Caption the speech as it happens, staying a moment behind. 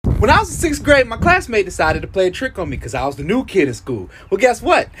When I was in 6th grade, my classmate decided to play a trick on me because I was the new kid in school. Well, guess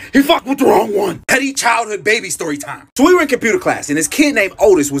what? He fucked with the wrong one. Petty childhood baby story time. So we were in computer class, and this kid named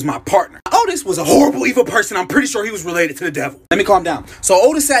Otis was my partner. Otis was a horrible, evil person. I'm pretty sure he was related to the devil. Let me calm down. So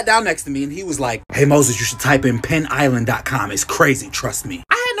Otis sat down next to me, and he was like, "Hey, Moses, you should type in penisland.com. It's crazy, trust me."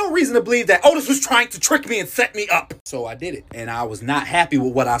 I had no reason to believe that Otis was trying to trick me and set me up. So I did it, and I was not happy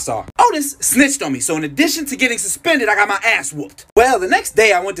with what I saw. Otis snitched on me, so in addition to getting suspended, I got my ass whooped. Well, the next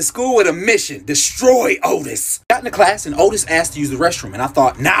day I went to school with a mission: destroy Otis. Got into class, and Otis asked to use the restroom, and I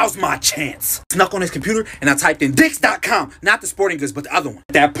thought, now's my chance. Snuck on his computer, and I typed in dicks.com, not the sporting goods, but the other one.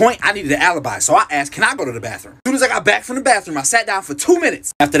 At that point, I needed an alibi, so I asked, can I go to the bathroom? As soon as I got back from the bathroom, I sat down for 2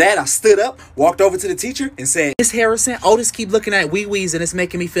 minutes. After that, I stood up, walked over to the teacher, and said, "Miss Harrison, Otis keep looking at wee-wees, and it's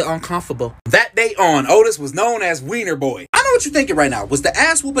making me feel uncomfortable." That day on, Otis was known as Wiener Boy. I know what you're thinking right now. Was the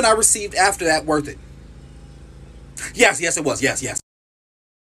ass whooping I received after that worth it? Yes, it was. Yes.